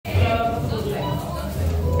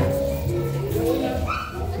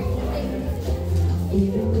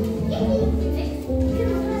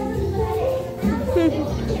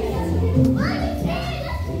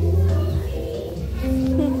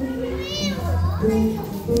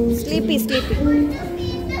Sleepy, sleepy. I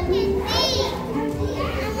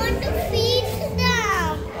want to feed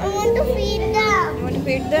them. I want to feed them. You want to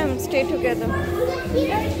feed them? Stay together.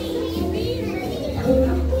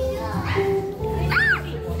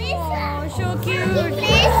 Oh, so cute.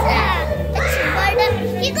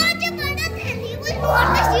 He got your brother and he was want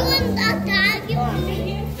to see on the tag.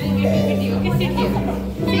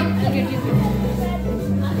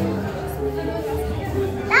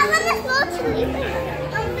 That one is not sleeping.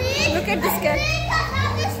 Look at this cat.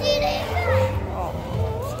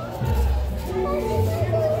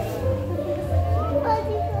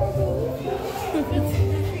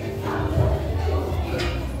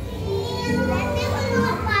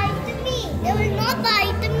 They will not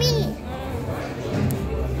bite me.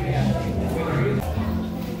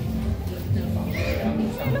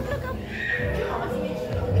 Look up.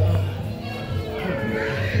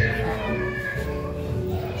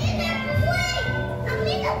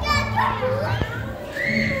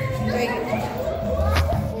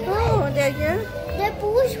 Oh, they're here? They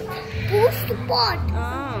push the pot.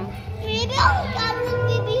 Oh. Maybe our cat will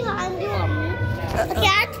be behind you, Mommy. The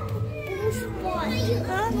cat push pot.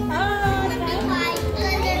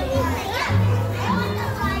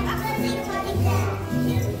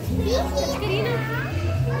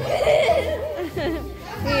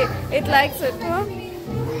 It likes it, huh?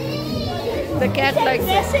 The cat likes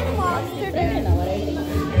it.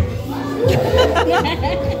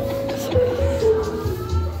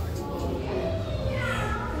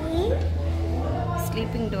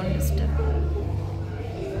 Sleeping, don't disturb.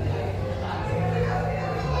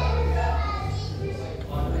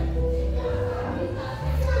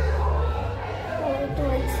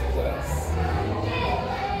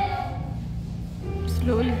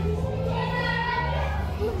 Slowly.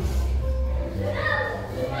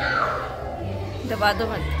 दबा दो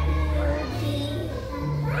मत.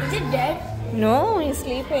 Is it dead? No, he's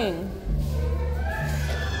sleeping.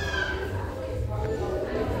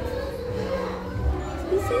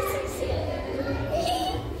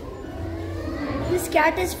 This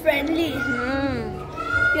cat is friendly.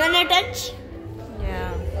 You wanna touch?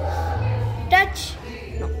 Yeah. Touch.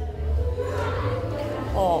 No.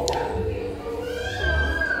 Oh.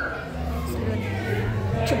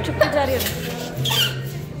 Chup chup ke ja rahi hai.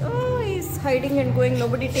 Oh, he's hiding and going.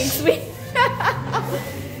 Nobody takes me.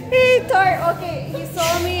 He thought, okay, he saw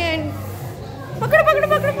me and pakad pakad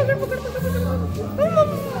pakad pakad pakad pakad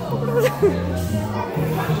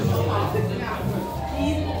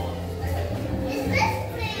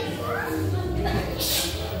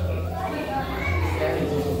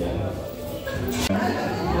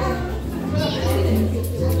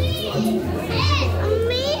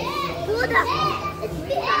Mommy,